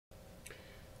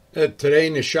Today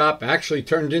in the shop actually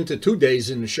turned into 2 days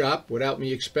in the shop without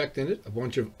me expecting it. A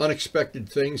bunch of unexpected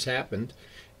things happened,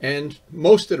 and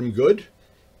most of them good.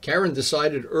 Karen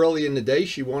decided early in the day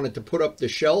she wanted to put up the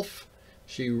shelf.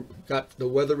 She got the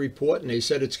weather report, and they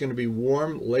said it's going to be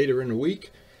warm later in the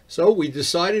week. So we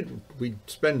decided we'd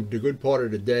spend a good part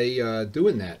of the day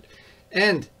doing that.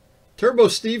 And Turbo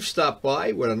Steve stopped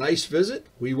by with a nice visit.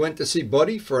 We went to see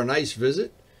Buddy for a nice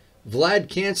visit. Vlad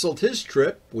canceled his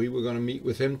trip. We were going to meet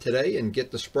with him today and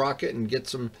get the sprocket and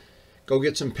go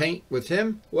get some paint with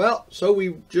him. Well, so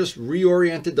we just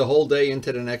reoriented the whole day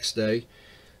into the next day.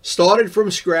 Started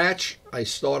from scratch. I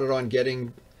started on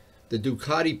getting the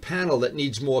DUCATI panel that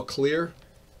needs more clear,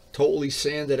 totally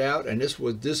sanded out, and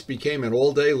this became an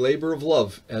all-day labor of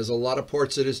love, as a lot of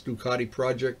parts of this DUCATI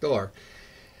project are.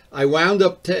 I wound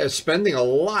up spending a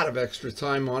lot of extra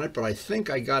time on it, but I think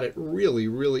I got it really,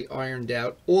 really ironed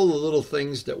out, all the little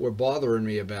things that were bothering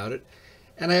me about it.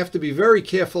 And I have to be very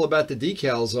careful about the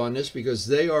decals on this because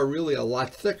they are really a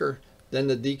lot thicker than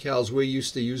the decals we're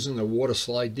used to using, the water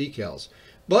slide decals.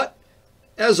 But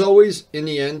as always, in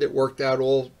the end, it worked out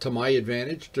all to my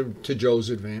advantage, to Joe's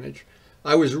advantage.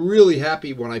 I was really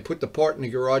happy when I put the part in the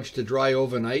garage to dry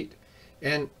overnight.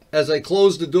 And as I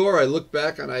closed the door, I looked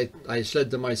back and I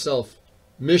said to myself,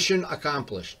 mission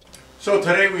accomplished. So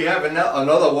today we have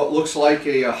another what looks like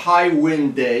a high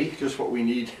wind day, just what we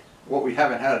need, what we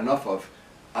haven't had enough of.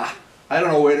 I don't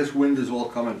know where this wind is all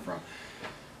coming from.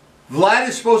 Vlad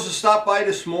is supposed to stop by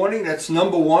this morning. That's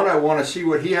number one. I want to see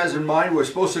what he has in mind. We're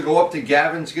supposed to go up to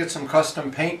Gavin's, get some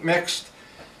custom paint mixed,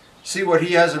 see what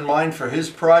he has in mind for his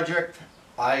project.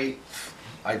 I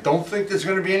don't think there's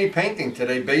going to be any painting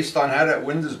today based on how that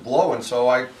wind is blowing.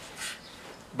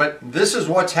 But this is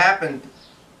what's happened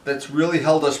that's really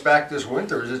held us back this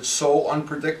winter, is it's so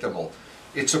unpredictable.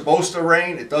 It's supposed to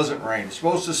rain, it doesn't rain. It's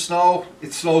supposed to snow,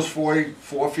 it snows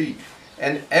 4 feet.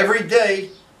 And every day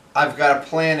I've got a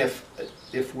plan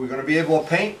if we're going to be able to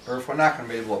paint or if we're not going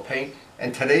to be able to paint.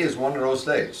 And today is one of those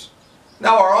days.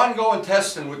 Now our ongoing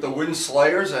testing with the wind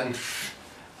slayers, and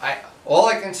all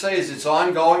I can say is it's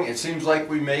ongoing. It seems like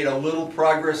we made a little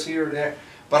progress here and there,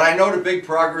 but I know the big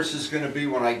progress is going to be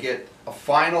when I get a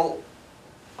final,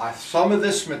 some of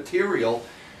this material.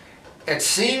 It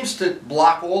seems to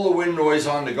block all the wind noise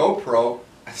on the GoPro.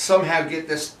 I somehow get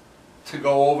this to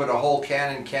go over the whole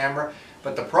Canon camera,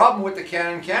 but the problem with the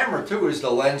Canon camera too is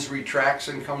the lens retracts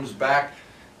and comes back.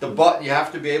 The button, you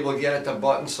have to be able to get at the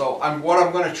button. So what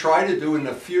I'm going to try to do in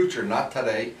the future, not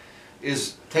today,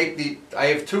 is I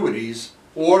have 2 of these,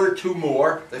 order 2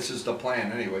 more, this is the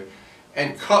plan anyway,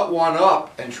 and cut one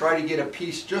up and try to get a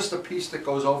piece, just a piece that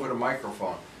goes over the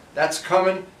microphone. That's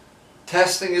coming.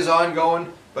 Testing is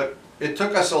ongoing, but it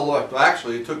took us a lot.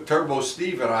 Actually, it took Turbo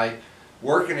Steve and I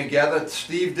working together.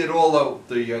 Steve did all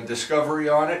the discovery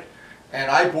on it,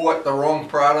 and I bought the wrong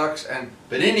products,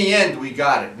 but in the end we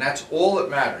got it, and that's all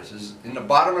that matters. Is in the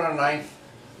bottom of the 9th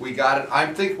we got it.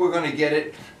 I think we're going to get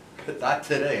it, but not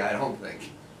today, I don't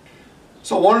think.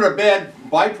 So one of the bad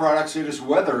byproducts of this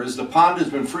weather is the pond has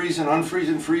been freezing,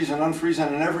 unfreezing, freezing, unfreezing,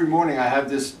 and every morning I have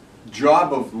this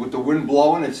job with the wind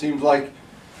blowing. It seems like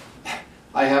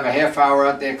I have a half hour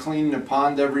out there cleaning the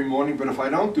pond every morning, but if I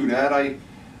don't do that, I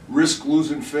risk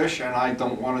losing fish, and I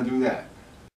don't want to do that.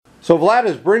 So Vlad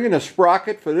is bringing a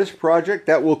sprocket for this project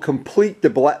that will complete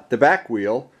the back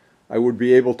wheel. I would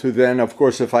be able to then, of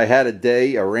course, if I had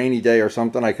a rainy day or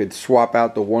something, I could swap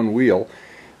out the one wheel.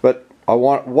 But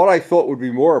what I thought would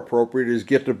be more appropriate is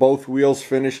get both wheels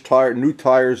finished, new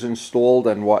tires installed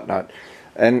and whatnot.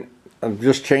 And I'm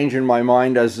just changing my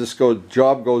mind as this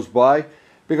job goes by,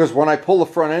 because when I pull the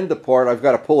front end apart, I've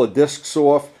got to pull the discs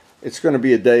off. It's going to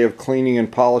be a day of cleaning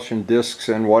and polishing discs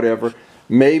and whatever.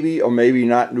 Maybe or maybe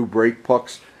not new brake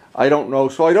pucks. I don't know.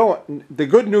 So the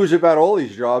good news about all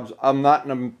these jobs, I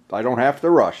don't have to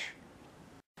rush.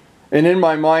 And in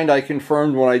my mind, I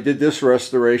confirmed when I did this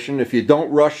restoration, if you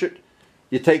don't rush it,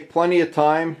 you take plenty of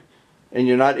time, and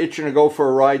you're not itching to go for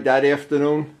a ride that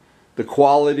afternoon, the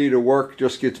quality of the work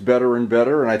just gets better and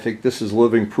better, and I think this is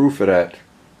living proof of that.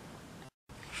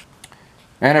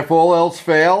 And if all else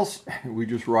fails, we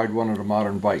just ride one of the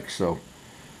modern bikes. So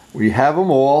we have them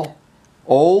all,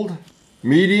 old,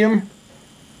 medium,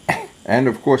 and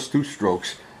of course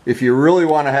 2-strokes. If you really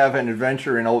want to have an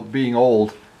adventure in being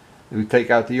old, we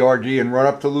take out the RG and run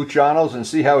up to Luciano's and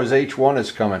see how his H1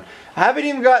 is coming. I haven't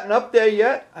even gotten up there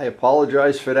yet. I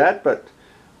apologize for that, but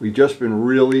we've just been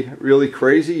really, really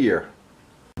crazy year.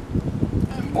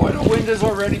 And boy, the wind is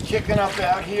already kicking up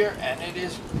out here, and it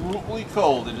is brutally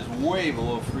cold. It is way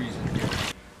below freezing here.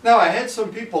 Now, I had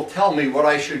some people tell me what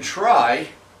I should try.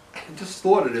 I just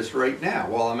thought of this right now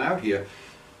while I'm out here.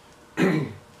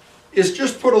 is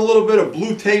just put a little bit of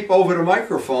blue tape over the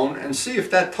microphone and see if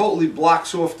that totally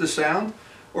blocks off the sound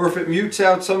or if it mutes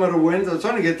out some of the wind. It's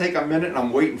only going to take a minute and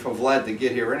I'm waiting for Vlad to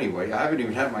get here anyway. I haven't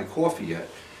even had my coffee yet.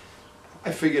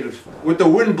 I figured with the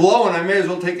wind blowing, I may as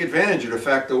well take advantage of the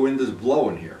fact the wind is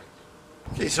blowing here.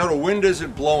 Okay, so the wind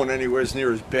isn't blowing anywhere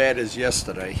near as bad as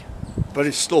yesterday, but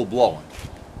it's still blowing.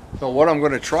 So what I'm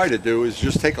going to try to do is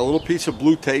just take a little piece of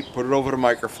blue tape, put it over the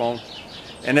microphone,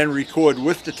 and then record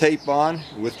with the tape on,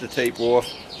 with the tape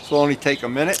off. This will only take a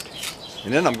minute,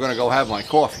 and then I'm going to go have my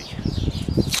coffee.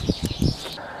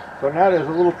 So now there's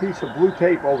a little piece of blue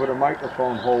tape over the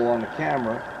microphone hole on the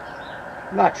camera.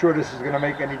 Not sure this is going to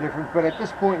make any difference, but at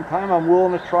this point in time I'm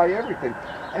willing to try everything.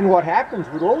 And what happens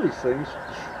with all these things,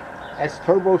 as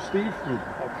Turbo Steve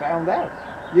found out,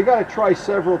 you got to try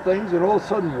several things and all of a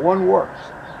sudden one works.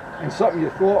 And something you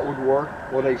thought would work,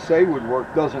 or they say would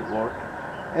work, doesn't work.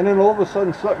 And then all of a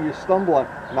sudden something you stumble on.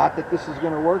 Not that this is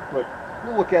going to work, but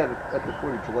we'll look at it at the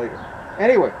footage later.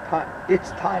 Anyway, it's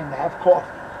time to have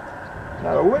coffee.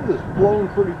 Now the wind is blowing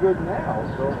pretty good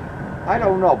now, so I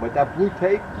don't know, but that blue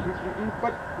tape,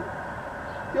 but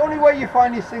the only way you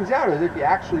find these things out is if you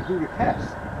actually do the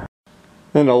test.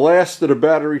 And the last of the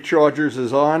battery chargers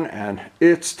is on, and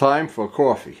it's time for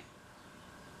coffee.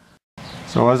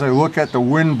 So as I look at the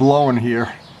wind blowing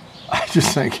here, I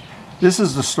just think, this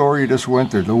is the story of this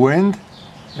winter, the wind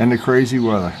and the crazy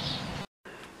weather.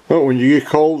 But when you get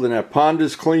cold and that pond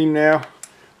is clean now,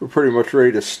 we're pretty much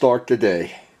ready to start the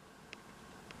day.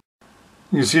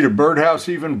 You can see the birdhouse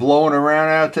even blowing around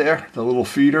out there, the little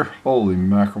feeder. Holy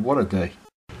mackerel, what a day.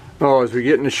 Oh, as we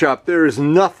get in the shop, there is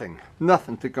nothing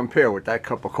to compare with that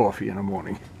cup of coffee in the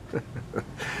morning.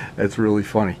 That's really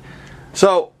funny.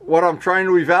 So, what I'm trying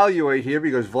to evaluate here,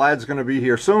 because Vlad's going to be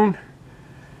here soon,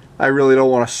 I really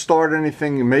don't want to start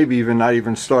anything, maybe even not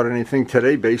even start anything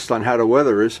today based on how the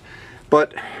weather is.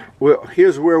 But well,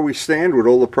 here's where we stand with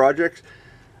all the projects.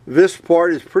 This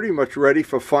part is pretty much ready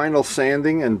for final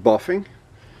sanding and buffing.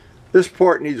 This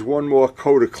part needs one more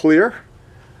coat of clear.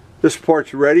 This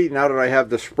part's ready. Now that I have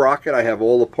the sprocket, I have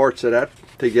all the parts of that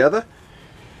together.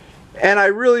 And I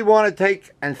really want to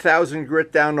take and 1000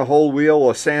 grit down the whole wheel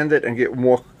or sand it and get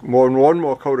one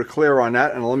more coat of clear on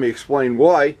that. And let me explain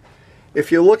why.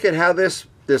 If you look at how this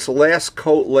last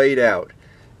coat laid out,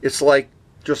 it's like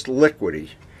just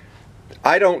liquidy.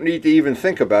 I don't need to even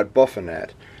think about buffing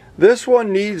that. This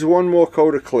one needs one more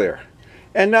coat of clear.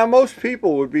 And now most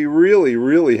people would be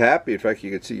really happy. In fact,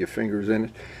 you could see your fingers in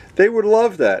it. They would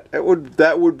love that.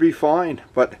 That would be fine.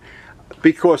 But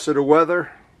because of the weather,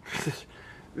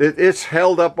 it's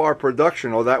held up our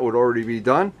production, or that would already be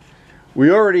done.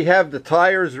 We already have the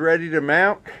tires ready to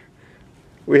mount.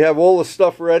 We have all the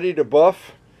stuff ready to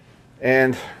buff.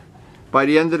 And by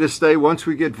the end of this day, once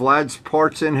we get Vlad's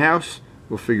parts in-house,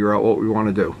 we'll figure out what we want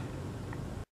to do.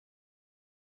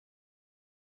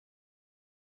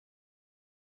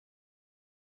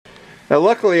 Now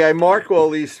luckily I mark all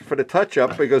these for the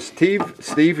touch-up because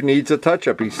Steve needs a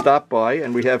touch-up. He stopped by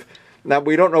and we have, now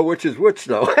we don't know which is which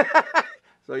though.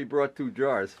 So he brought 2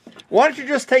 jars. Why don't you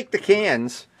just take the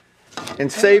cans and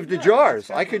save the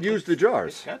jars? I could use the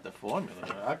jars. It's got the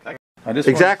formula.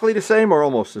 Exactly the same or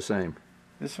almost the same?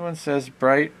 This one says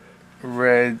bright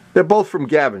red. They're both from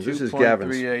Gavin's. This is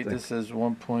Gavin's. 2.38. This says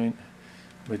 1 point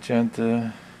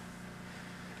magenta.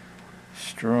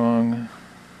 Strong.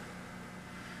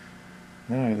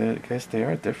 No, I guess they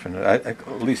are different.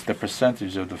 At least the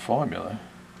percentage of the formula.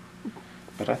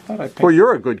 But I thought I picked... Well,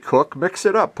 you're a good cook. Mix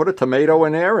it up. Put a tomato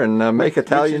in there and make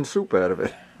Italian soup out of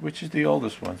it. Which is the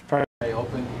oldest one? Probably I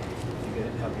opened. You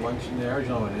can have lunch in there. There's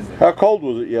no one in there. How cold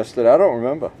was it yesterday? I don't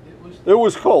remember. It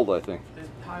was cold, I think.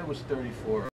 The high was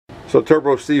 34. So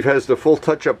Turbo Steve has the full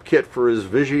touch-up kit for his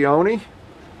Visione.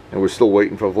 And we're still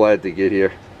waiting for Vlad to get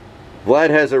here. Vlad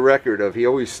has a record of he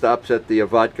always stops at the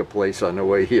vodka place on the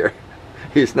way here.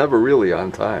 He's never really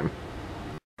on time.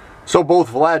 So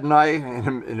both Vlad and I,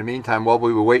 in the meantime, while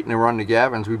we were waiting to run the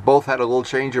Gavins, we both had a little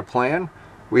change of plan.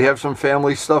 We have some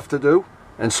family stuff to do,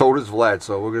 and so does Vlad.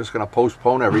 So we're just going to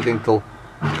postpone everything till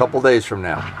a couple days from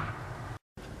now.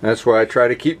 That's why I try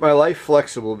to keep my life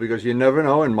flexible, because you never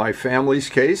know, in my family's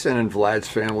case, and in Vlad's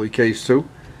family case too,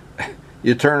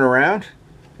 you turn around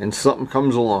and something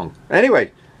comes along.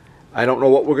 Anyway, I don't know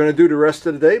what we're going to do the rest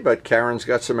of the day, but Karen's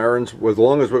got some errands. As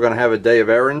long as we're going to have a day of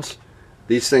errands,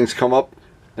 these things come up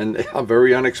and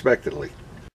very unexpectedly.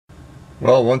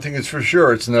 Well, one thing is for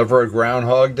sure, it's never a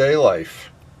Groundhog Day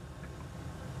life.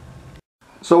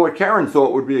 So what Karen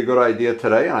thought would be a good idea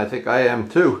today, and I think I am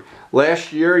too.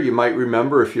 Last year, you might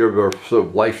remember, if you're a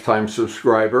lifetime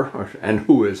subscriber, and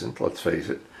who isn't, let's face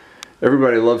it,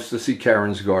 everybody loves to see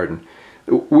Karen's garden.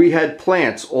 we had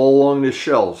plants all along the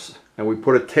shelves, and we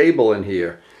put a table in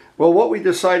here. Well, what we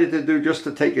decided to do, just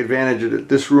to take advantage of it,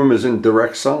 this room is in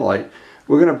direct sunlight,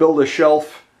 we're going to build a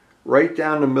shelf right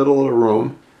down the middle of the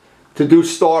room to do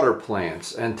starter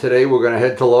plants. And today we're going to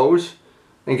head to Lowe's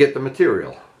and get the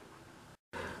material.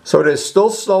 So there's still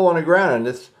snow on the ground,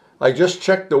 and I just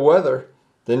checked the weather.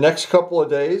 The next couple of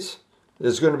days,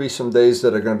 there's going to be some days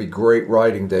that are going to be great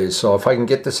riding days. So if I can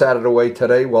get this out of the way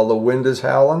today while the wind is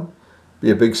howling,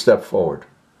 be a big step forward.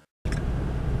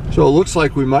 So it looks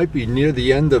like we might be near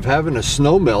the end of having a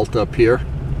snow melt up here,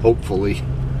 hopefully.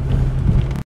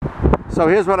 So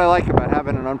here's what I like about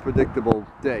having an unpredictable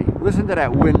day. Listen to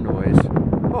that wind noise.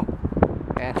 Oh,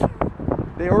 and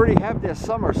they already have their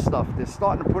summer stuff. They're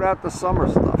starting to put out the summer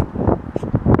stuff.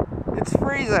 It's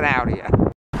freezing out here.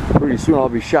 Pretty soon I'll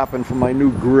be shopping for my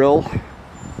new grill.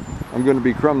 I'm going to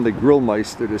become the grill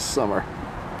meister this summer.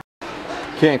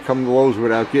 Can't come to Lowe's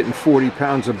without getting 40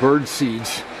 pounds of bird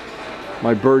seeds.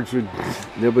 My birds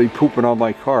they'll be pooping on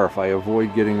my car if I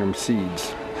avoid getting them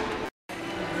seeds.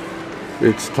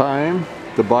 It's time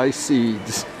to buy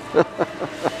seeds.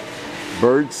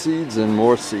 Bird seeds and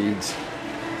more seeds.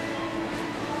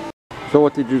 So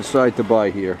what did you decide to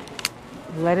buy here?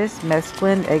 Lettuce,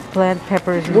 mesclun, eggplant,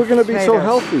 peppers, and We're going to be so tomatoes.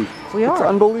 healthy. We are. It's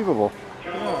unbelievable.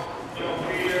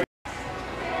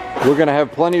 We're going to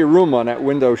have plenty of room on that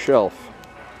window shelf.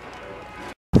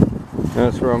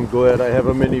 That's where I'm glad I have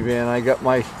a minivan. I got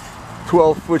my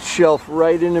 12-foot shelf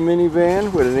right in the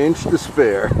minivan with an inch to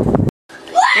spare.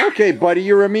 Okay, buddy,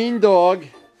 you're a mean dog.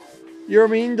 You're a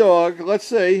mean dog. Let's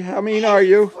see, how mean are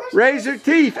you? Raise her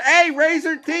teeth. Hey, raise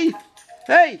her teeth.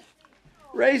 Hey,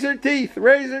 raise her teeth.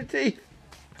 Raise her teeth.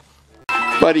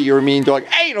 Buddy, you're a mean dog.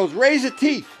 Hey, those razor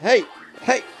teeth. Hey,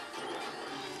 hey.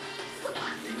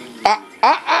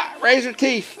 Raise her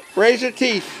teeth. Raise her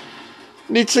teeth.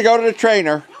 Needs to go to the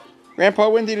trainer. Grandpa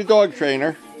Windy, the dog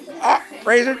trainer.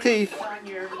 Raise her teeth.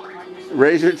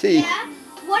 Raise her teeth.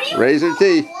 Raise her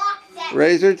teeth.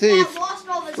 Raise her teeth.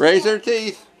 Raise her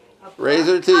teeth. Raise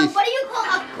her teeth. What do you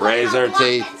call a Raise her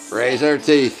teeth. Raise her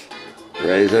teeth.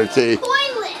 Raise her teeth.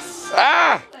 Pointless.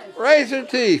 Raise her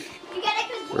teeth. You get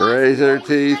it 'cause Raise her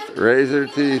teeth. Raise her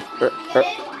teeth.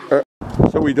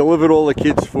 So we delivered all the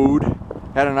kids' food.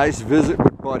 Had a nice visit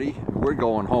with Buddy. We're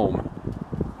going home.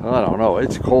 I don't know.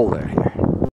 It's cold out here.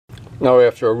 Now,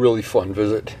 after a really fun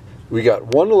visit, we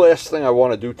got one last thing I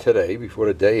want to do today before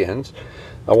the day ends.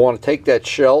 I want to take that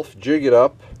shelf, jig it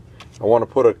up. I want to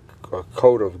put a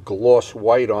coat of gloss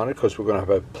white on it because we're going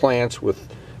to have plants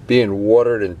with being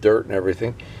watered and dirt and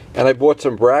everything. And I bought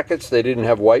some brackets. They didn't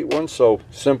have white ones, so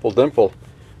simple dimple,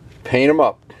 paint them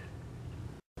up.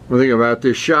 One thing about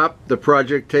this shop, the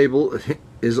project table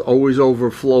is always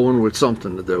overflowing with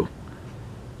something to do.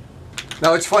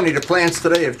 Now it's funny, the plans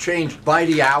today have changed by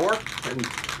the hour, and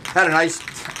had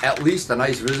at least a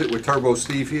nice visit with Turbo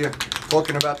Steve here,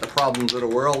 talking about the problems of the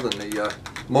world and the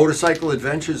motorcycle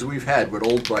adventures we've had with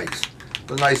old bikes. It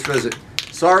was a nice visit.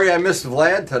 Sorry I missed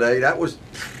Vlad today. That was,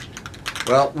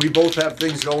 well, we both have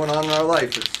things going on in our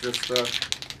life. It's just,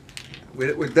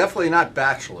 we're definitely not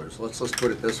bachelors. Let's put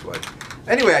it this way.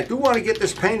 Anyway, I do want to get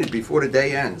this painted before the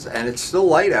day ends, and it's still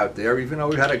light out there, even though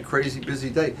we had a crazy busy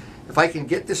day. If I can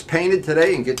get this painted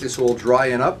today and get this all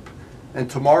drying up, and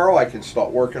tomorrow I can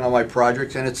start working on my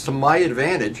projects, and it's to my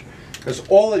advantage because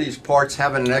all of these parts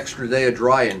have an extra day of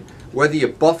drying. Whether you're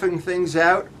buffing things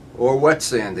out or wet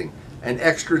sanding, an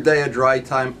extra day of dry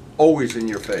time always in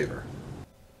your favor.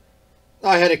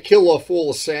 I had to kill off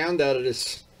all the sound out of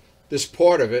this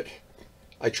part of it.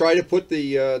 I tried to put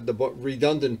the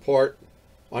redundant part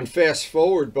on fast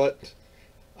forward, but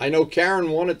I know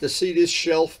Karen wanted to see this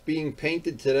shelf being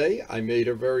painted today. I made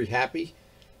her very happy,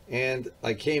 and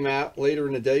I came out later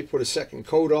in the day, put a second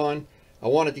coat on. I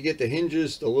wanted to get the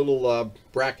hinges, the little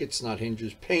brackets, not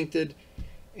hinges, painted.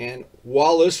 And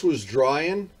while this was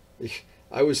drying,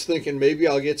 I was thinking maybe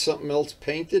I'll get something else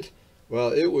painted.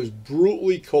 Well, it was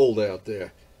brutally cold out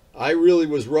there. I really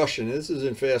was rushing. This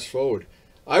isn't fast forward.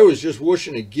 I was just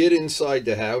wishing to get inside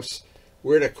the house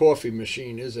where the coffee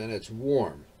machine is, and it's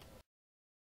warm.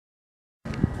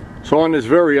 So on this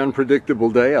very unpredictable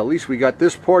day, at least we got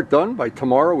this part done. By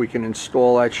tomorrow we can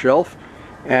install that shelf,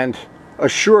 and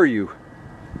assure you,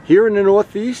 here in the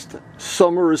Northeast,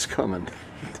 summer is coming.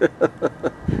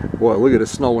 Boy, look at the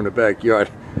snow in the backyard.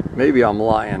 Maybe I'm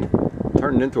lying.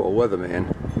 Turning into a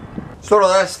weatherman. So the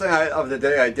last thing of the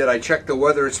day I checked the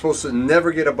weather. It's supposed to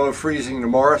never get above freezing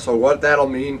tomorrow, so what that'll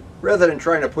mean, rather than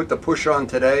trying to put the push on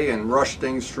today and rush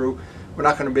things through, we're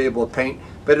not going to be able to paint,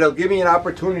 but it'll give me an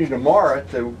opportunity tomorrow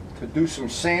to do some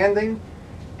sanding.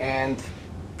 And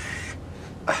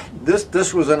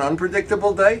this was an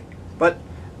unpredictable day, But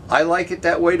I like it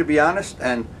that way, to be honest,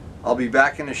 and I'll be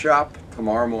back in the shop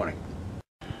tomorrow morning.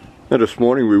 Now this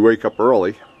morning we wake up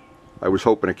early. I was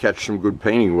hoping to catch some good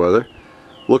painting weather.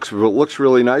 Looks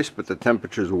really nice, but the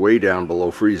temperature's way down below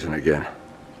freezing again.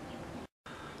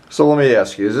 So let me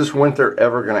ask you, is this winter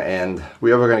ever going to end?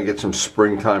 We ever going to get some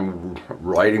springtime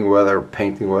writing weather,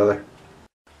 painting weather?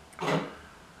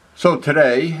 So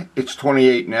today, it's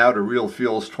 28 now, the real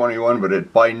feels 21,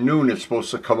 but by noon it's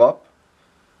supposed to come up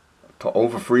to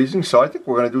over freezing, so I think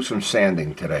we're going to do some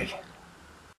sanding today.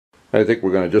 I think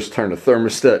we're going to just turn the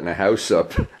thermostat in the house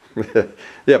up.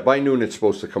 Yeah, by noon it's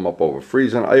supposed to come up over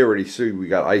freezing. I already see we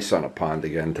got ice on the pond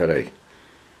again today.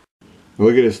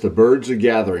 Look at this, the birds are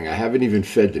gathering. I haven't even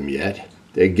fed them yet.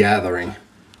 They're gathering.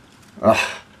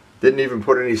 Didn't even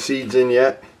put any seeds in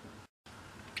yet.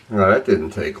 No, that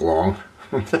didn't take long.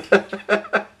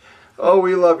 Oh,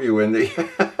 we love you, Wendy.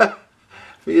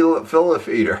 Fill the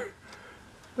feeder.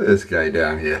 This guy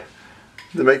down here.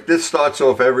 This starts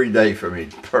off every day for me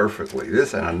perfectly.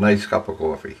 This and a nice cup of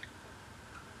coffee.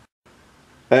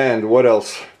 And what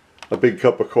else? A big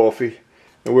cup of coffee.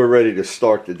 And we're ready to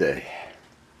start the day.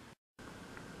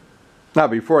 Now,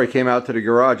 before I came out to the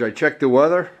garage, I checked the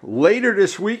weather. Later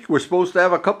this week, we're supposed to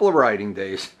have a couple of riding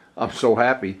days. I'm so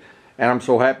happy. And I'm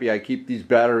so happy I keep these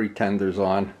battery tenders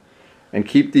on and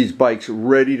keep these bikes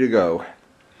ready to go.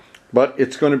 But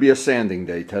it's going to be a sanding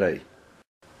day today.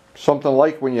 Something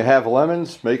like when you have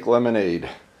lemons, make lemonade.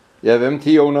 You have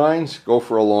MT-09s, go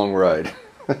for a long ride.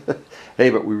 Hey,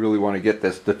 but we really want to get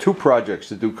this. The two projects,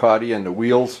 the DUCATI and the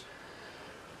wheels,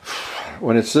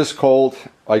 when it's this cold,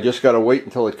 I just got to wait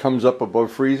until it comes up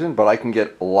above freezing, but I can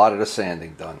get a lot of the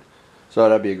sanding done. So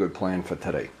that'd be a good plan for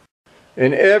today.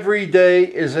 And every day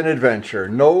is an adventure.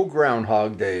 No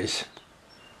Groundhog Days.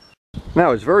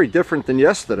 Now, it's very different than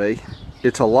yesterday.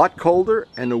 It's a lot colder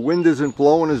and the wind isn't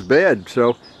blowing as bad.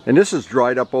 And this is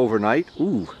dried up overnight.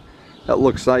 Ooh, that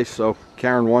looks nice. So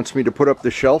Karen wants me to put up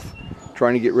the shelf,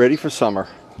 trying to get ready for summer.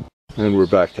 And we're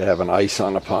back to having ice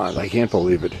on the pond. I can't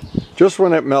believe it. Just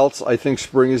when it melts, I think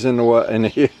spring is in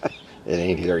here. It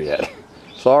ain't here yet.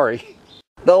 Sorry.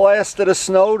 The last of the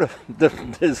snow,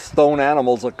 the stone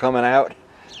animals are coming out.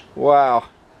 Wow.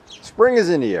 Spring is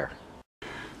in the air.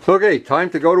 Okay, time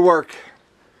to go to work.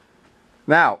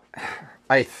 Now,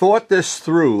 I thought this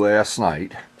through last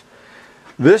night.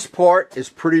 This part is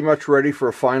pretty much ready for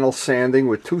a final sanding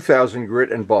with 2000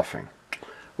 grit and buffing.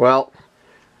 Well,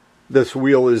 this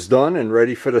wheel is done and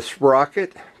ready for the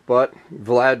sprocket, but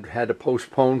Vlad had to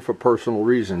postpone for personal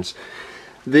reasons.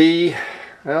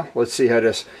 Well, let's see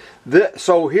how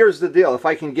so here's the deal. If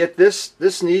I can get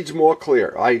this needs more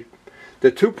clear.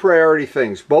 The two priority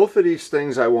things, both of these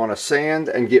things I want to sand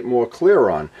and get more clear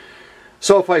on.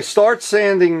 So if I start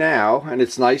sanding now, and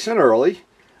it's nice and early,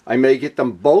 I may get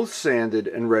them both sanded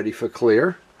and ready for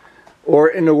clear. Or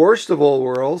in the worst of all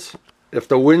worlds, if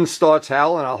the wind starts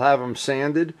howling, I'll have them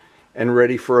sanded and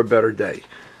ready for a better day.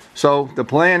 So the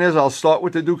plan is I'll start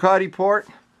with the DUCATI part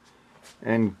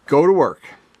and go to work.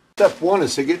 Step one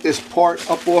is to get this part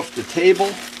up off the table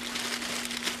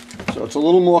so it's a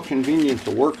little more convenient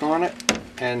to work on it.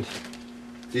 And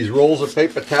these rolls of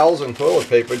paper towels and toilet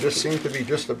paper just seem to be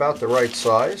just about the right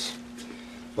size.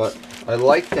 But I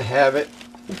like to have it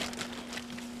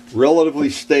relatively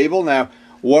stable. Now,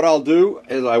 what I'll do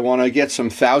is I want to get some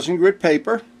 1000 grit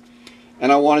paper,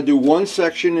 and I want to do one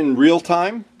section in real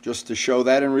time, just to show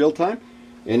that in real time,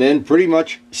 and then pretty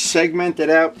much segment it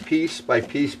out piece by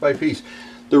piece by piece.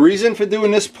 The reason for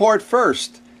doing this part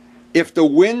first, if the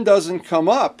wind doesn't come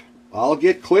up, I'll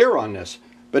get clear on this.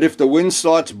 But if the wind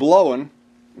starts blowing,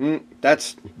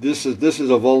 this is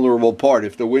a vulnerable part.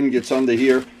 If the wind gets under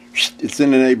here, it's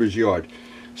in the neighbor's yard.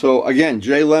 So again,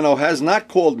 Jay Leno has not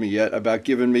called me yet about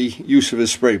giving me use of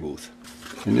his spray booth.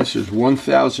 And this is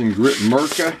 1000 grit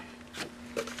Mirka.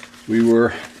 We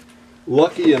were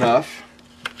lucky enough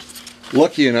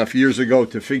years ago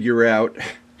to figure out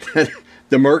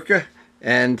the Mirka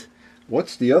and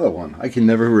what's the other one? I can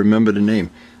never remember the name.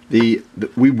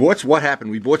 What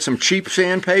happened? We bought some cheap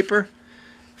sandpaper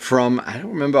from, I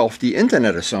don't remember, off the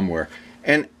internet or somewhere,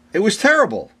 and it was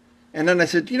terrible. And then I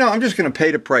said, I'm just going to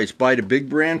pay the price, buy the big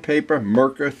brand paper,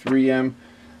 Mirka, 3M,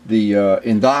 the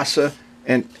Indasa,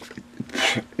 and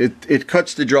it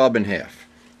cuts the job in half.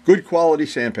 Good quality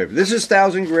sandpaper. This is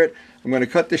 1000 grit. I'm going to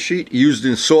cut the sheet used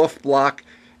in soft block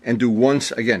and do one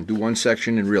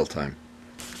section in real time.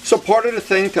 So part of the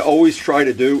thing to always try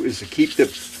to do is to keep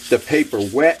the paper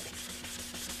wet.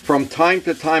 From time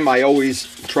to time, I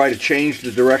always try to change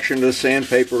the direction of the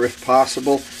sandpaper if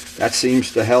possible. That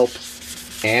seems to help.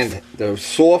 And the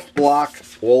soft block,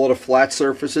 all of the flat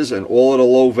surfaces and all of the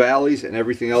low valleys, and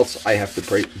everything else I have to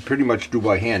pretty much do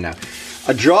by hand now.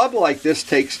 A job like this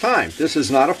takes time. This is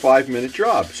not a 5-minute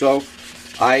job. So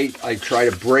I try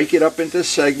to break it up into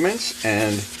segments,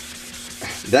 and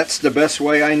that's the best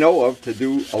way I know of to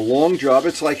do a long job.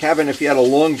 It's like having, if you had a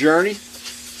long journey,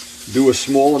 do a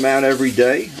small amount every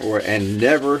day, and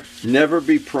never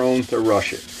be prone to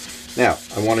rush it. Now,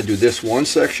 I want to do this one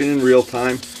section in real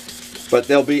time, but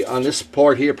there'll be on this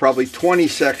part here probably 20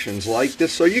 sections like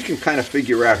this, so you can kind of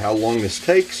figure out how long this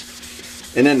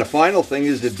takes. And then the final thing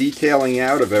is the detailing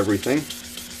out of everything.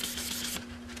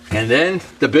 And then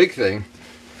the big thing,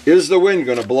 is the wind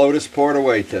going to blow this part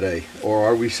away today, or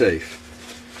are we safe?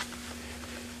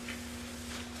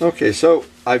 Okay, so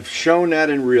I've shown that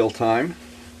in real time.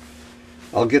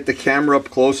 I'll get the camera up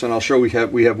close and I'll show we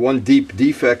have one deep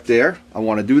defect there. I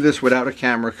want to do this without a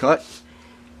camera cut.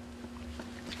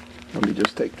 Let me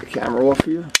just take the camera off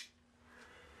here.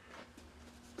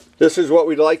 This is what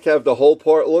we'd like to have the whole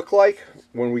part look like.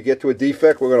 When we get to a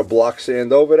defect, we're going to block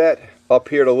sand over that. Up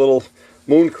here, the little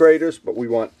moon craters, but we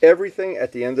want everything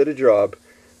at the end of the job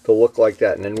to look like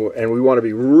that. And we want to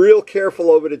be real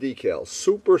careful over the decals.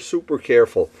 Super, super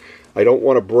careful. I don't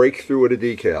want to break through with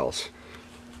the decals.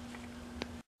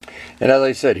 And as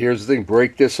I said, here's the thing,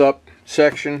 break this up,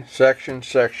 section, section,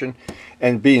 section,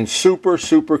 and being super,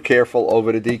 super careful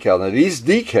over the decal. Now these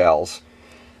decals,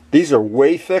 these are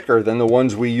way thicker than the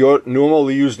ones we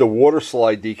normally use, the water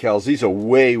slide decals. These are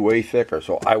way, way thicker,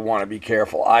 so I want to be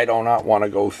careful. I do not want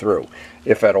to go through,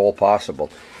 if at all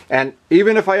possible. And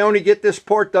even if I only get this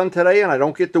part done today and I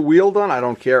don't get the wheel done, I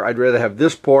don't care. I'd rather have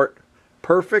this part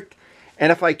perfect.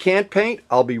 And if I can't paint,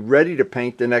 I'll be ready to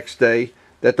paint the next day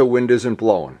that the wind isn't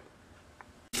blowing.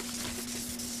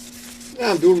 Now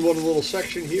I'm doing one little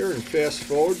section here and fast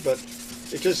forward, but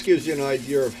it just gives you an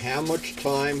idea of how much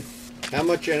time, how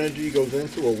much energy goes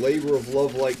into a labor of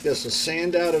love like this. A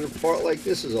sand out of a part like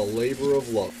this is a labor of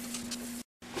love.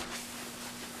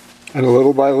 And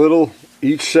little by little,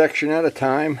 each section at a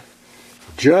time,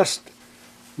 just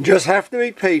have to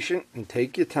be patient and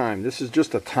take your time. This is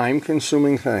just a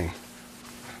time-consuming thing.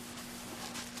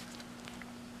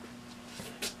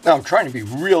 Now I'm trying to be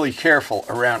really careful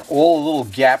around all the little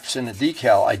gaps in the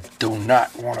decal. I do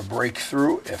not want to break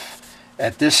through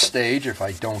at this stage if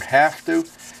I don't have to.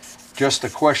 Just a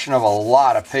question of a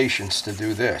lot of patience to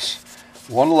do this.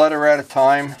 One letter at a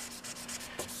time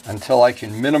until I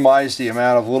can minimize the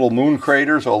amount of little moon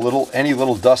craters or any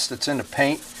little dust that's in the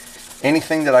paint.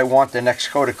 Anything that I want the next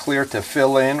coat of clear to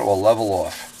fill in or level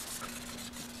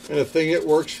off. And the thing that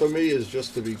works for me is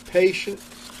just to be patient,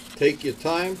 take your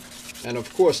time. And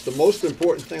of course, the most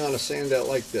important thing on a sand out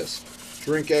like this,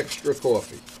 drink extra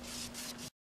coffee.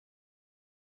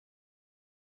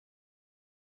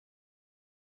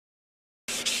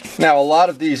 Now, a lot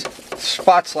of these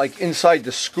spots like inside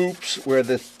the scoops where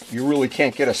you really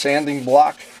can't get a sanding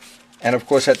block, and of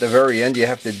course at the very end you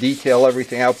have to detail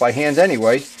everything out by hand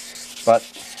anyway, but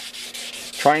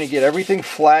trying to get everything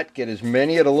flat, get as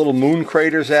many of the little moon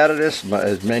craters out of this,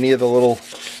 as many of the little,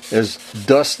 there's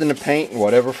dust in the paint and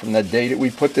whatever from that day that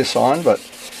we put this on, but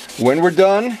when we're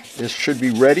done, this should be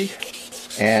ready.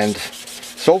 And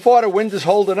so far the wind is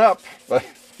holding up, but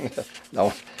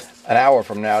no, an hour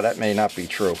from now that may not be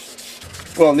true.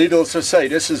 Well, needless to say,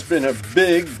 this has been a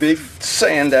big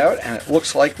sand out, and it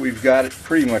looks like we've got it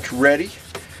pretty much ready.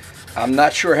 I'm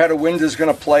not sure how the wind is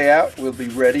going to play out. We'll be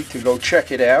ready to go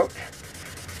check it out.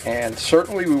 And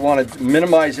certainly we want to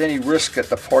minimize any risk that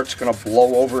the part's going to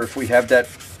blow over if we have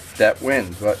that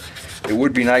wind. But it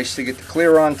would be nice to get the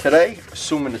clear on today,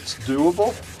 assuming it's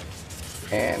doable.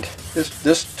 And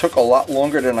this took a lot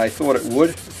longer than I thought it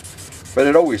would, but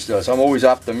it always does. I'm always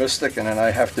optimistic, and then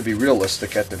I have to be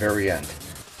realistic at the very end.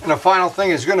 And the final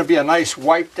thing is going to be a nice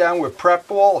wipe down with prep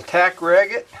ball, tack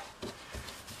rag it,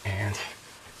 and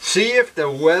see if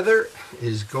the weather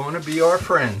is going to be our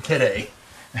friend today.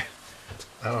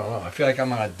 I don't know. I feel like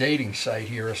I'm on a dating site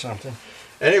here or something.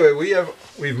 Anyway,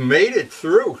 we've made it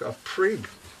through a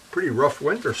pretty rough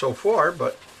winter so far,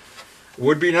 but it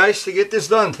would be nice to get this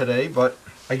done today. But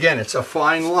again, it's a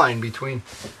fine line between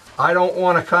I don't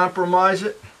want to compromise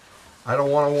it. I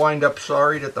don't want to wind up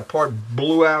sorry that the part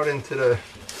blew out into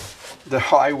the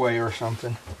highway or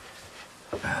something.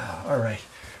 All right.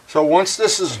 So once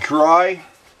this is dry,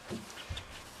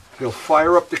 we'll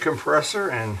fire up the compressor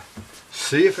and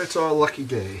see if it's our lucky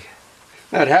day.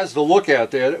 Now it has the look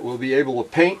out there that we'll be able to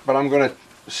paint, but I'm going to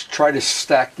try to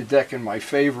stack the deck in my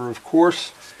favor, of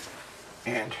course,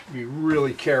 and be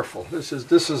really careful. This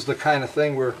is the kind of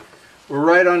thing where we're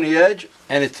right on the edge,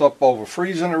 and it's up over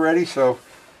freezing already, so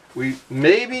we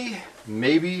maybe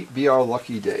be our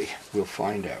lucky day. We'll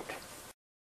find out.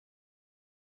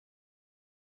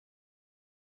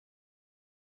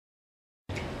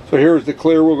 So here's the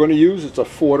clear we're going to use. It's a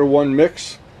 4-to-1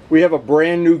 mix. We have a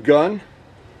brand new gun,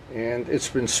 and it's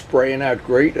been spraying out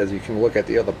great, as you can look at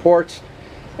the other parts.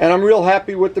 And I'm real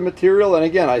happy with the material. And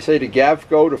again, I say to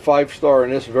Gavco, to 5-star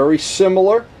in this, very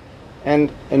similar.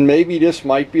 And maybe this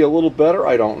might be a little better.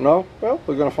 I don't know. Well,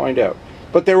 we're going to find out.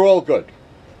 But they're all good.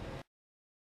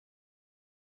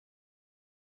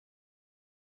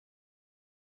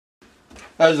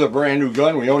 That is a brand new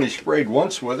gun. We only sprayed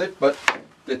once with it, but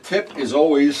the tip is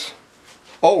always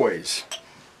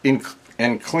in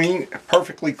clean,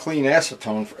 perfectly clean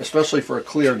acetone, especially for a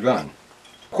clear gun.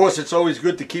 Of course, it's always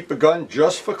good to keep a gun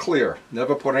just for clear.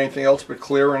 Never put anything else but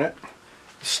clear in it.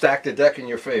 Stack the deck in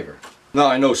your favor. Now,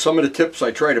 I know some of the tips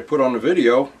I try to put on the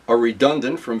video are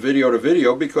redundant from video to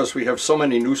video because we have so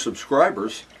many new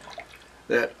subscribers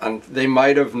that they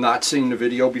might have not seen the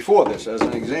video before this, as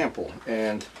an example.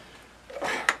 And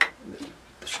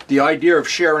the idea of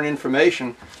sharing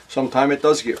information, sometimes it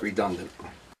does get redundant.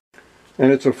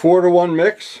 And it's a 4-to-1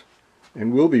 mix,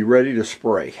 and we'll be ready to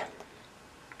spray.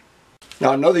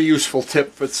 Now, another useful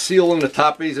tip for sealing the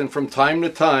toppies, and from time to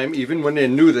time, even when they're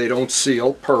new, they don't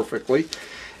seal perfectly.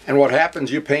 And what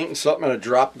happens, you're painting something and a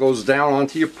drop goes down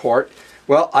onto your part.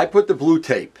 Well, I put the blue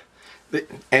tape.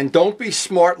 And don't be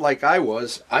smart like I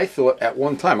was. I thought at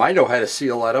one time, I know how to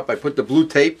seal that up. I put the blue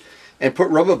tape and put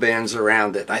rubber bands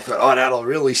around it. I thought, oh, that'll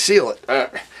really seal it.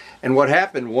 And what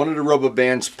happened, one of the rubber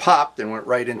bands popped and went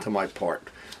right into my part.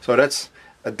 So that's,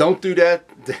 don't do that.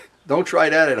 Don't try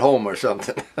that at home or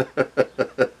something.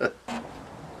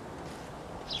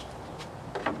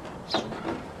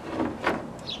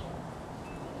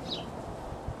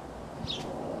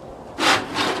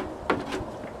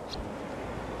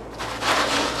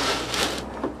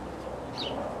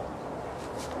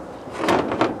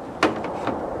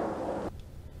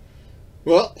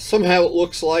 Well, somehow it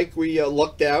looks like we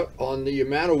lucked out on the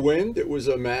amount of wind. It was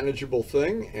a manageable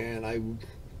thing, and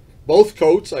both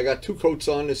coats, I got 2 coats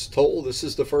on this total. This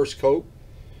is the first coat.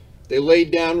 They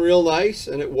laid down real nice,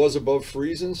 and it was above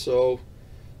freezing, so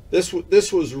this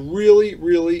was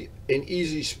really an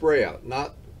easy spray out.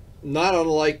 Not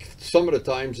unlike some of the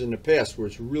times in the past where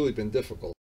it's really been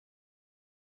difficult.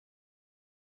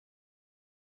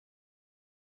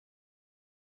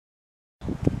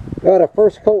 Got a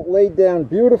first coat laid down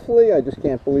beautifully. I just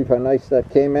can't believe how nice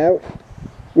that came out.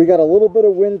 We got a little bit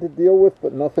of wind to deal with,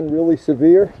 but nothing really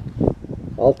severe.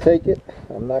 I'll take it.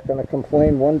 I'm not going to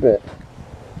complain one bit.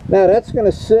 Now that's going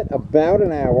to sit about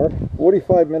an hour,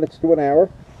 45 minutes to an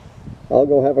hour. I'll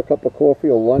go have a cup of coffee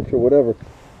or lunch or whatever.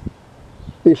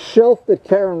 The shelf that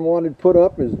Karen wanted put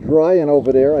up is drying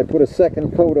over there. I put a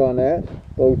second coat on that,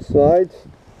 both sides.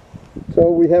 So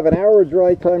we have an hour of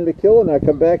dry time to kill, and I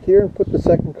come back here and put the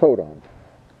second coat on.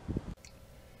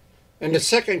 And the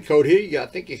second coat here, I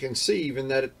think you can see even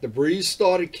that the breeze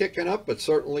started kicking up, but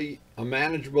certainly a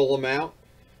manageable amount.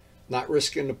 Not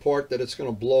risking the part that it's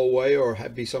going to blow away or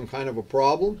be some kind of a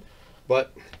problem.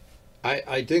 But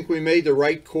I think we made the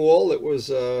right call. It was,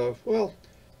 well,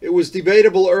 it was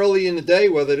debatable early in the day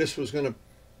whether this was going to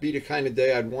be the kind of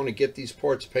day I'd want to get these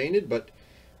parts painted, but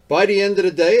by the end of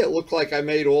the day, it looked like I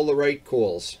made all the right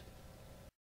calls.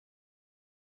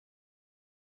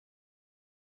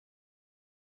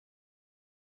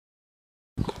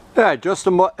 Yeah, just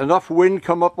enough wind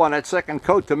come up on that second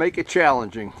coat to make it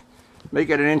challenging. Make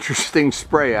it an interesting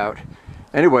spray out.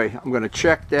 Anyway, I'm going to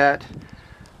check that.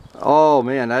 Oh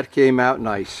man, that came out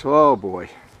nice. Oh boy.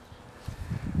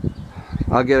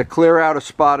 I'll get a clear out a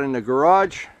spot in the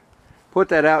garage. Put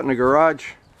that out in the garage.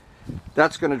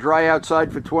 That's going to dry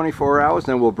outside for 24 hours,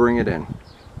 then we'll bring it in.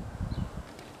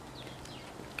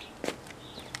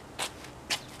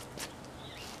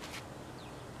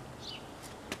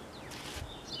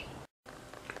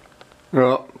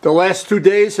 Well, the last 2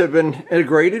 days have been a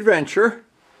great adventure,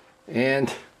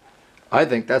 and I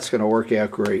think that's going to work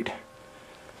out great.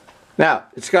 Now,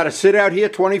 it's got to sit out here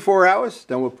 24 hours,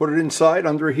 then we'll put it inside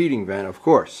under a heating vent, of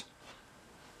course.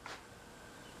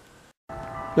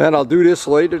 Then I'll do this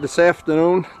later this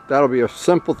afternoon. That'll be a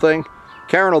simple thing.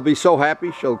 Karen will be so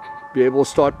happy she'll be able to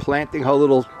start planting her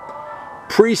little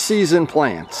pre-season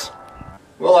plants.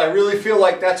 Well, I really feel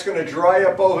like that's going to dry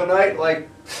up overnight like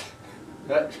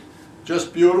that,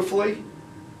 just beautifully.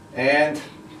 And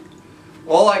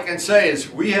all I can say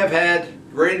is we have had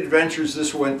great adventures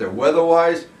this winter,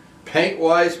 weather-wise,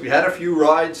 paint-wise. We had a few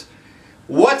rides.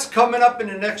 What's coming up in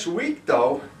the next week,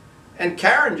 though? And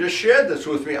Karen just shared this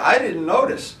with me. I didn't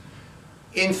notice.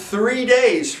 In 3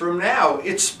 days from now,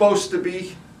 it's supposed to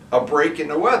be a break in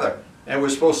the weather. And we're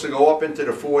supposed to go up into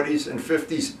the 40s and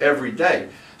 50s every day.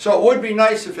 So it would be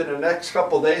nice if in the next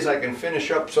couple of days I can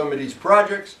finish up some of these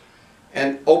projects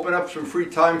and open up some free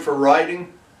time for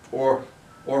riding or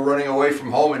running away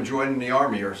from home and joining the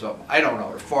army or something. I don't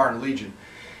know, the Foreign Legion.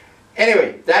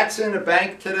 Anyway, that's in the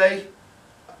bank today.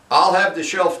 I'll have the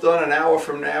shelf done an hour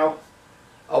from now.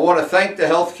 I want to thank the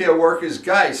healthcare workers.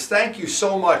 Guys, thank you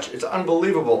so much. It's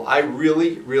unbelievable. I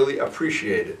really, really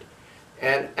appreciate it.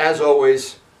 And as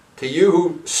always, to you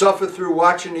who suffer through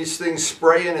watching these things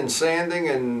spraying and sanding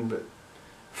and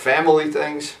family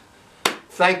things,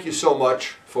 thank you so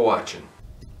much for watching.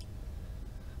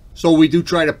 So we do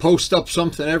try to post up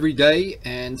something every day,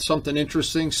 and something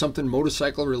interesting, something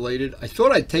motorcycle related. I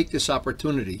thought I'd take this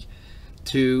opportunity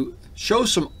to show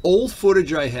some old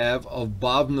footage I have of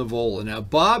Bob NEVOLA. Now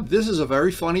Bob, this is a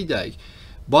very funny day.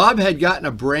 Bob had gotten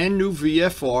a brand new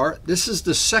VFR. This is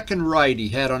the second ride he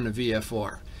had on the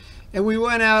VFR. And we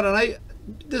went out, and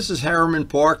this is Harriman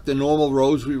Park, the normal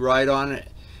roads we ride on.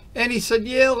 And he said,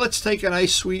 yeah, let's take a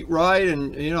nice sweet ride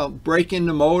and, you know, break in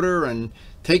the motor and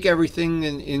take everything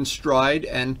in stride.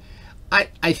 And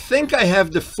I think I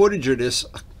have the footage of this,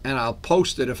 and I'll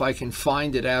post it if I can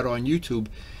find it out on YouTube.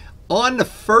 On the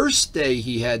first day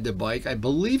he had the bike, I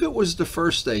believe it was the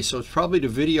first day, so it's probably the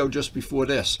video just before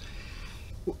this.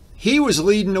 He was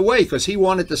leading the way because he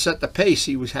wanted to set the pace.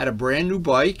 He had a brand new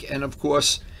bike, and of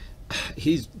course,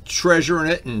 he's treasuring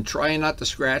it and trying not to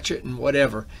scratch it and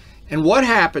whatever. And what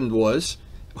happened was,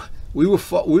 we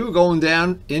were going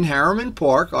down in Harriman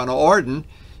Park on Arden,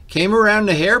 came around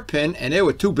the hairpin, and there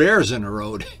were two bears in the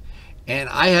road. And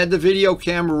I had the video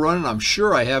camera running. I'm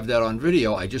sure I have that on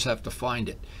video. I just have to find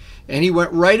it. And he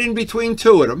went right in between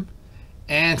two of them,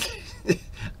 and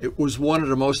it was one of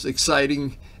the most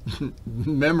exciting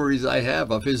memories I have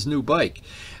of his new bike.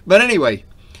 But anyway,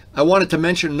 I wanted to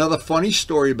mention another funny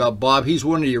story about Bob. He's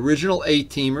one of the original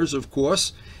A-teamers, of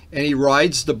course, and he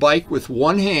rides the bike with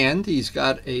one hand. He's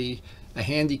got a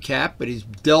handicap, but he's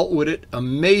dealt with it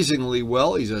amazingly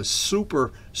well. He's a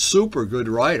super, super good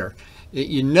rider.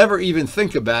 You never even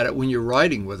think about it when you're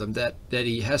riding with him, that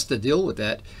he has to deal with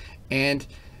that. And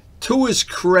to his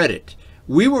credit,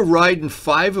 we were riding,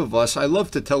 five of us. I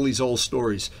love to tell these old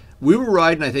stories. We were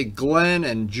riding, I think, Glenn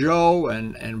and Joe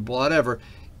and whatever,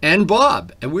 and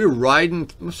Bob. And we were riding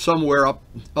somewhere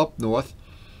up north.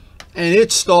 And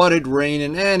it started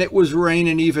raining, and it was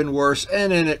raining even worse.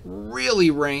 And then it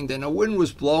really rained, and the wind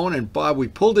was blowing. And Bob, we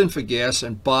pulled in for gas,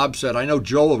 and Bob said, I know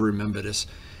Joe will remember this.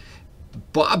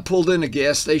 Bob pulled in a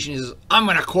gas station. He says, I'm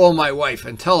going to call my wife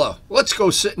and tell her, let's go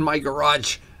sit in my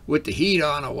garage with the heat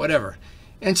on or whatever.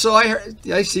 And so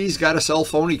I see he's got a cell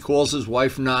phone. He calls his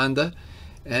wife Nanda,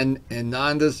 and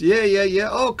Nanda's, yeah,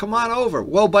 oh, come on over.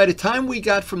 Well, by the time we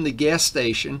got from the gas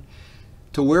station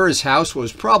to where his house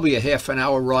was, probably a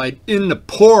half-an-hour ride in the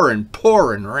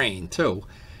pouring rain too.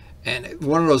 And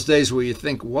one of those days where you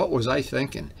think, what was I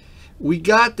thinking? We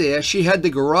got there. She had the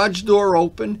garage door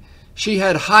open. She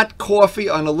had hot coffee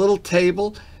on a little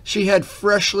table. She had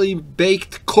freshly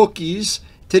baked cookies.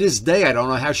 To this day, I don't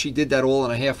know how she did that all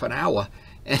in a half an hour.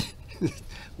 And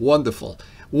wonderful.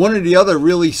 One of the other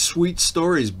really sweet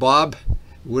stories, Bob,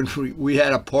 when we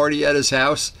had a party at his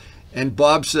house, and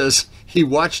Bob says he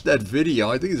watched that video.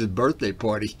 I think it's his birthday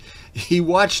party. He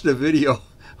watched the video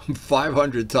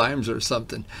 500 times or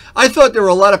something. I thought there were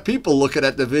a lot of people looking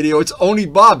at the video. It's only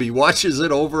Bob. He watches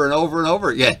it over and over and over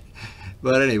again.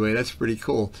 But anyway, that's pretty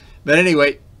cool. But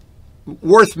anyway,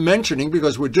 worth mentioning,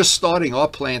 because we're just starting our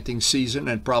planting season,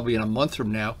 and probably in a month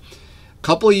from now. A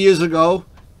couple of years ago,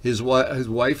 his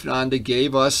wife Nanda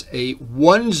gave us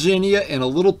one zinnia in a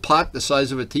little pot the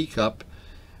size of a teacup,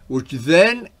 which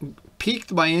then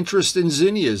piqued my interest in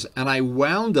zinnias, and I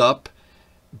wound up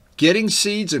getting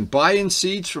seeds and buying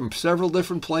seeds from several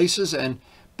different places. And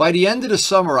by the end of the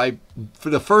summer, for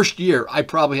the first year, I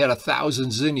probably had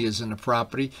 1,000 zinnias in the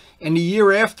property. And the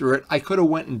year after it, I could have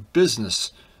went in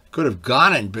business. Could have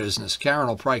gone in business. Karen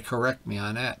will probably correct me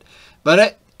on that.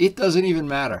 But it doesn't even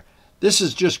matter. This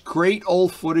is just great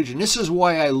old footage, and this is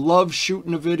why I love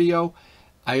shooting a video.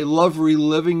 I love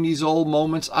reliving these old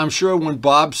moments. I'm sure when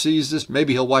Bob sees this,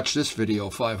 maybe he'll watch this video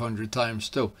 500 times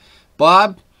too.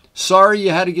 Bob, sorry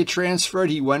you had to get transferred.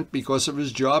 He went because of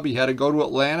his job. He had to go to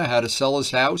Atlanta, had to sell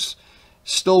his house.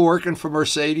 Still working for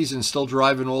Mercedes and still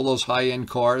driving all those high-end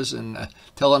cars and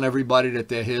telling everybody that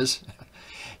they're his.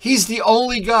 He's the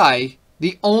only guy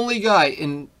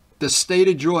in the state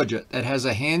of Georgia that has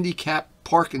a handicapped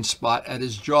parking spot at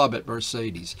his job at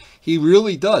Mercedes. He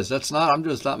really does. I'm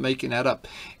just not making that up.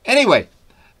 Anyway,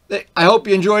 I hope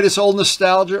you enjoyed this old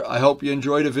nostalgia. I hope you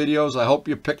enjoy the videos. I hope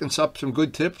you're picking up some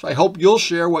good tips. I hope you'll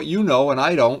share what you know and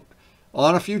I don't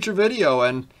on a future video.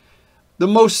 And the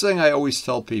most thing I always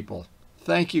tell people,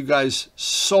 thank you guys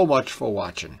so much for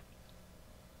watching.